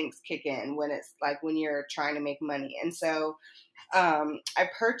instincts kick in when it's like when you're trying to make money. And so I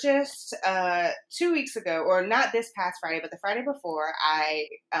purchased 2 weeks ago, or not this past Friday, but the Friday before, I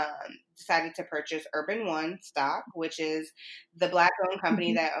decided to purchase Urban One stock, which is the Black-owned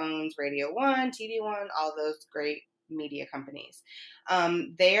company that owns Radio One, TV One, all those great media companies.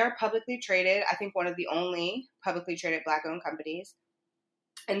 They are publicly traded. I think one of the only publicly traded Black-owned companies.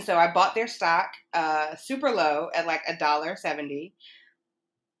 And so I bought their stock super low at like $1.70.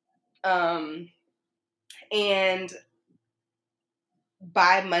 And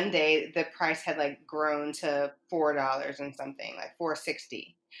by Monday, the price had like grown to $4 and something, like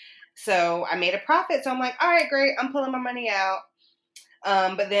 $4.60. So I made a profit. So I'm like, all right, great. I'm pulling my money out.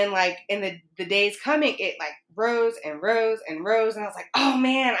 But then like in the days coming, it like rose and rose and rose. And I was like, oh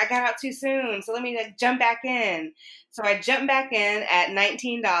man, I got out too soon. So let me like jump back in. So I jumped back in at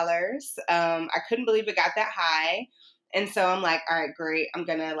 $19. I couldn't believe it got that high. And so I'm like, all right, great. I'm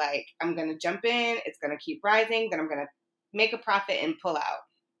going to jump in. It's going to keep rising. Then I'm going to make a profit and pull out.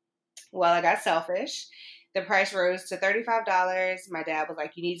 Well, I got selfish. The price rose to $35. My dad was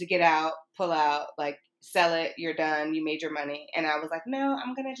like, you need to get out, pull out, like sell it. You're done. You made your money. And I was like, no,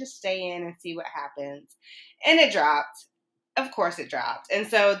 I'm going to just stay in and see what happens. And it dropped. Of course it dropped. And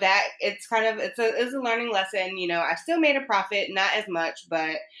so that it's a learning lesson. I still made a profit, not as much,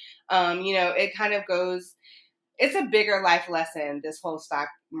 but, it kind of goes, it's a bigger life lesson, this whole stock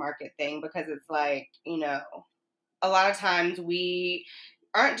market thing, because it's like, a lot of times we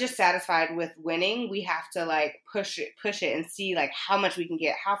aren't just satisfied with winning. We have to like push it and see like how much we can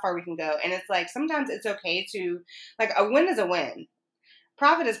get, how far we can go. And it's like, sometimes it's okay to like, a win is a win.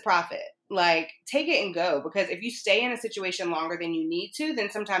 Profit is profit. Like take it and go, because if you stay in a situation longer than you need to, then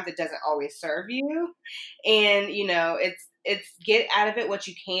sometimes it doesn't always serve you. And it's get out of it what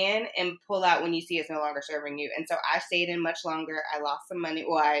you can and pull out when you see it's no longer serving you. And so I stayed in much longer. I lost some money.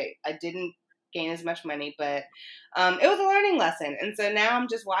 Well, I didn't gain as much money, but it was a learning lesson. And so now I'm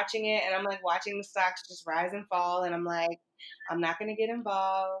just watching it, and I'm like watching the stocks just rise and fall, and I'm like, I'm not going to get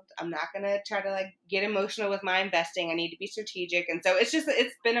involved. I'm not going to try to like get emotional with my investing. I need to be strategic. And so it's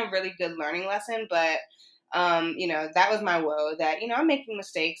been a really good learning lesson, but that was my woe, that, I'm making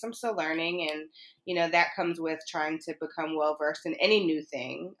mistakes. I'm still learning. And, that comes with trying to become well-versed in any new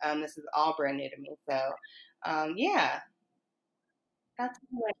thing. This is all brand new to me. So, yeah.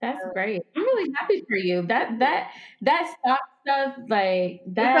 That's great. I'm really happy for you. That stock stuff, like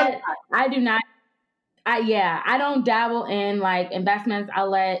that, I do not. I don't dabble in like investments.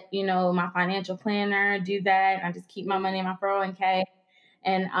 I'll let my financial planner do that. I just keep my money in my 401k,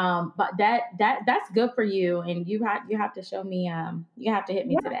 and but that's good for you. And you have to show me. You have to hit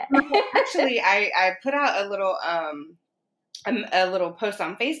me to that. Actually, I put out a little post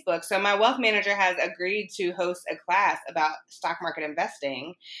on Facebook. So my wealth manager has agreed to host a class about stock market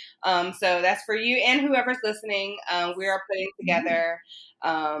investing. So that's for you and whoever's listening. We are putting together,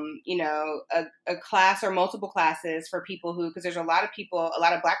 a class or multiple classes for people because there's a lot of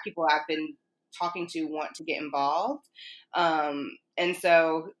Black people I've been talking to want to get involved. And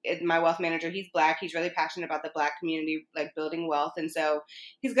so my wealth manager, he's Black. He's really passionate about the Black community, like building wealth. And so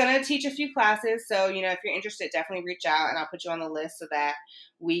he's going to teach a few classes. So, if you're interested, definitely reach out and I'll put you on the list so that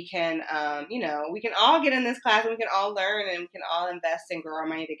we can, we can all get in this class and we can all learn and we can all invest and grow our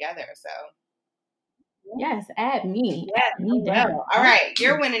money together. So. Yes, add me. Yes, Add me down. well. All right,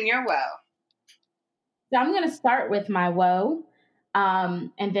 you're winning your well. So I'm going to start with my woe,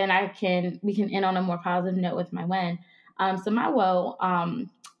 and then we can end on a more positive note with my win. So my woe.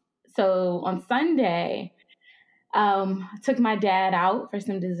 So on Sunday, I took my dad out for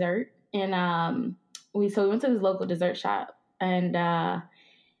some dessert, and we went to this local dessert shop, and I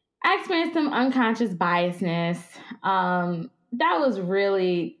experienced some unconscious biasness. That was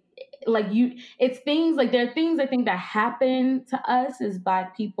really it's things like there are things I think that happen to us as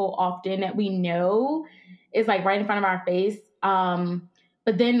Black people often that we know is like right in front of our face.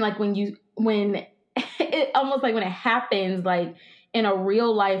 But then like when it almost like when it happens like in a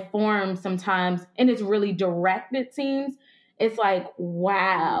real life form sometimes, and it's really direct, it seems, it's like,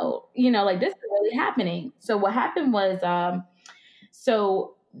 wow, like this is really happening. So what happened was,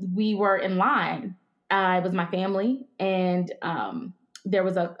 so we were in line. It was my family, and there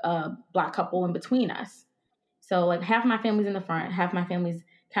was a Black couple in between us. So like half my family's in the front, half my family's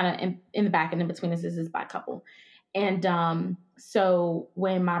kind of in the back, and in between us is this Black couple. And so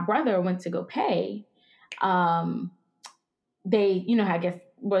when my brother went to go pay, they, I guess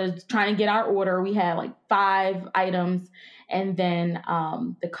was trying to get our order. We had like 5 items, and then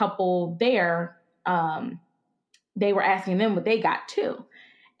the couple there, they were asking them what they got too.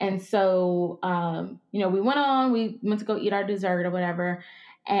 And so, we went to go eat our dessert or whatever.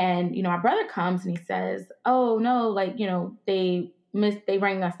 And, my brother comes and he says, oh no, like, they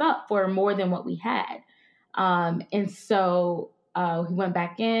rang us up for more than what we had. And so he went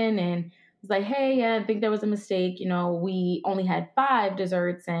back in and was like, hey, yeah, I think there was a mistake. We only had 5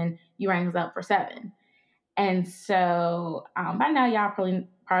 desserts and you rang us up for 7. And so by now y'all probably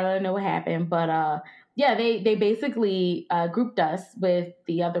know what happened, but yeah, they basically grouped us with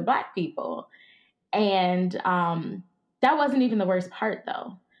the other Black people. And that wasn't even the worst part,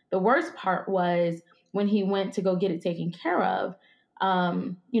 though. The worst part was when he went to go get it taken care of,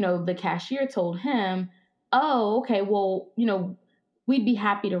 the cashier told him, oh, okay, well, we'd be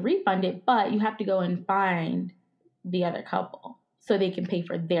happy to refund it, but you have to go and find the other couple so they can pay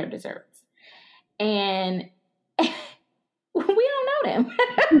for their desserts. And we don't know them.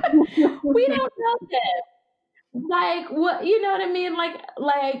 We don't know them. Like, what, you know what I mean?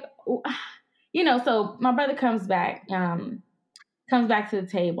 So my brother comes back to the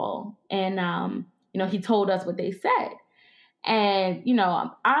table, and he told us what they said. And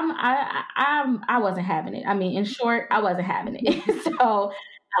I wasn't having it. I mean, in short, I wasn't having it. So I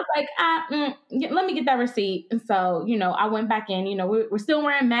was like, let me get that receipt. And so I went back in. We're still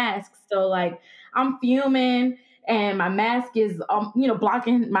wearing masks, so like I'm fuming, and my mask is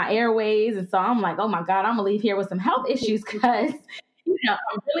blocking my airways. And so I'm like, oh my God, I'm gonna leave here with some health issues because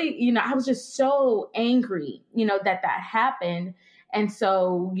I'm really, I was just so angry, that happened. And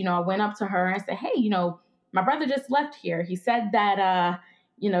so I went up to her and said, hey, my brother just left here. He said that,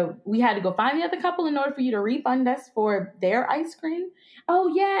 we had to go find the other couple in order for you to refund us for their ice cream.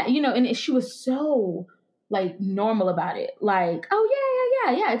 Oh, yeah. And she was so like normal about it. Like, oh, yeah.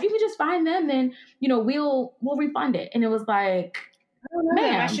 If you could just find them, then, we'll refund it. And it was like,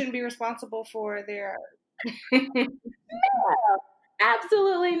 man, I shouldn't be responsible for their. Yeah,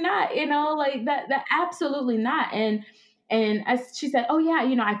 absolutely not. Like that absolutely not. And as she said, oh yeah,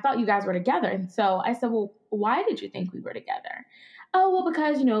 I thought you guys were together. And so I said, well, why did you think we were together? Oh, well,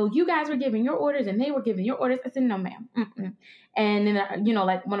 because, you guys were giving your orders and they were giving your orders. I said, no, ma'am. Mm-mm. And then,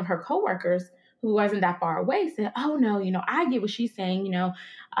 like one of her coworkers who wasn't that far away said, oh no, I get what she's saying. We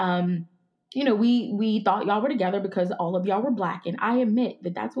thought y'all were together because all of y'all were Black, and I admit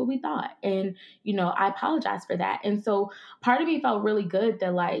that that's what we thought. And, I apologize for that. And so part of me felt really good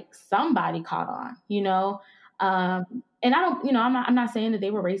that like somebody caught on, and I don't, I'm not saying that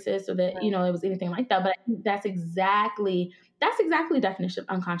they were racist or that, it was anything like that, but I think that's exactly the definition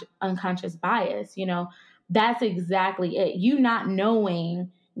of unconscious bias. That's exactly it. You not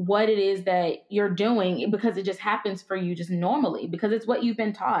knowing what it is that you're doing because it just happens for you just normally because it's what you've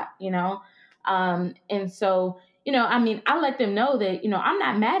been taught, and so, I let them know that, I'm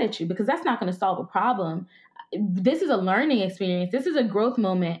not mad at you because that's not going to solve a problem. This is a learning experience. This is a growth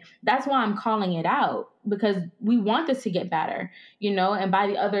moment. That's why I'm calling it out, because we want this to get better, and by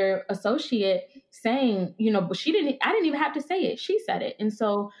the other associate saying, but I didn't even have to say it. She said it. And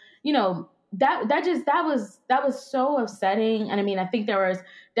so, that was so upsetting. And I mean, I think there was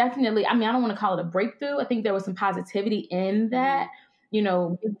definitely, I don't want to call it a breakthrough. I think there was some positivity in that,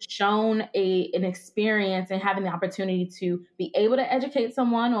 shown an experience and having the opportunity to be able to educate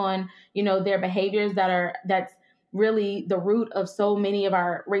someone on, their behaviors that's really the root of so many of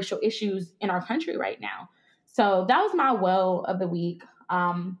our racial issues in our country right now. So that was my woe of the week.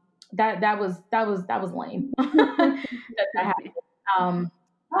 that was lame. that happened.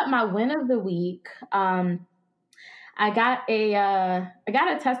 But my win of the week, I got a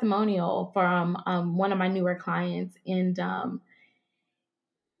testimonial from one of my newer clients, and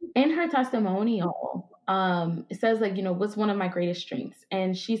in her testimonial, it says, like, what's one of my greatest strengths,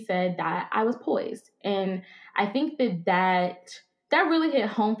 and she said that I was poised, and I think that really hit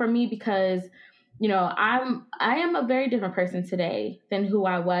home for me because I am a very different person today than who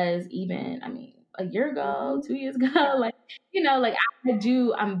I was even, a year ago, 2 years ago. Like, like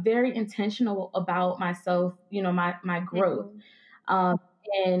I'm very intentional about myself, my growth.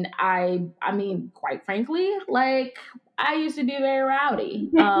 And I mean, quite frankly, like, I used to be very rowdy.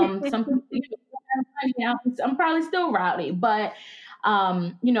 Some people, I'm probably still rowdy, but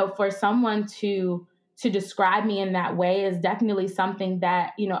for someone to describe me in that way is definitely something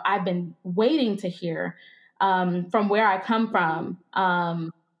that I've been waiting to hear from where I come from.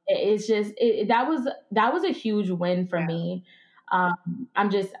 It's just that was a huge win for me.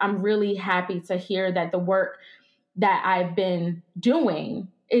 I'm really happy to hear that the work that I've been doing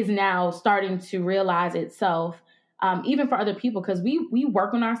is now starting to realize itself, even for other people, because we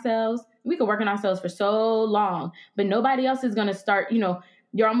work on ourselves. We could work on ourselves for so long, but nobody else is going to start.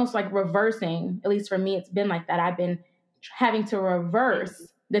 You're almost like reversing. At least for me, it's been like that. I've been having to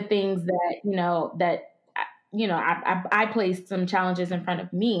reverse the things that I placed some challenges in front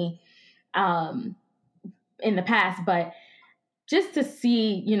of me in the past, but just to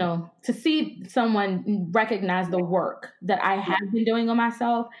see someone recognize the work that I have been doing on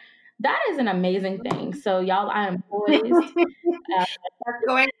myself, that is an amazing thing. So y'all, I am poised. That's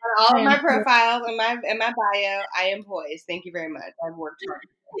going on all of my profiles and my bio. I am poised. Thank you very much. I've worked hard.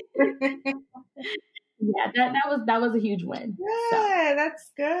 Yeah, that was a huge win. Good. So.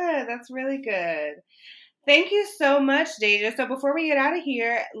 That's good. That's really good. Thank you so much, Deja. So before we get out of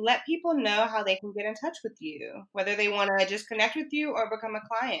here, let people know how they can get in touch with you, whether they want to just connect with you or become a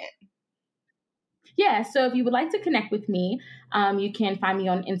client. Yeah, so if you would like to connect with me, you can find me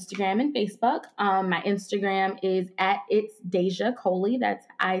on Instagram and Facebook. My Instagram is at It's Deja Coley. That's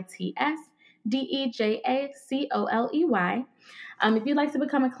ITSDEJACOLEY. If you'd like to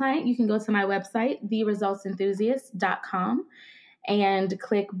become a client, you can go to my website, theresultsenthusiast.com, and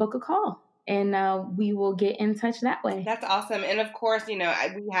click book a call, and we will get in touch that way. That's awesome. And of course, we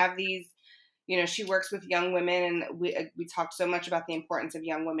have these, she works with young women, and we talk so much about the importance of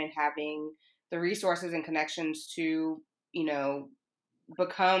young women having the resources and connections to,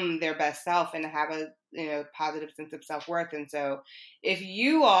 become their best self and to have a, positive sense of self-worth. And so if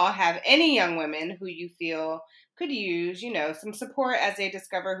you all have any young women who you feel could use, some support as they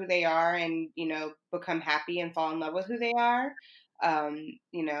discover who they are and, become happy and fall in love with who they are,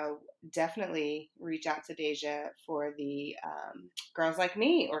 definitely reach out to Deja for the Girls Like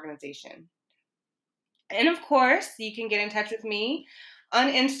Me organization. And of course, you can get in touch with me on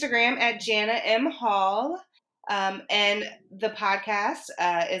Instagram at Jana M. Hall. And the podcast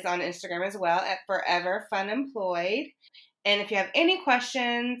is on Instagram as well at Forever Fun Employed. And if you have any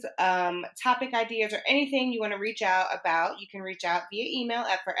questions, topic ideas, or anything you want to reach out about, you can reach out via email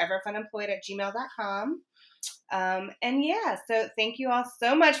at foreverfunemployed@gmail.com. And yeah, so thank you all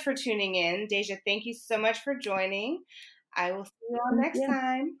so much for tuning in. Deja, thank you so much for joining. I will see you all next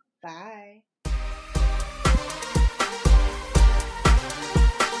time. Bye.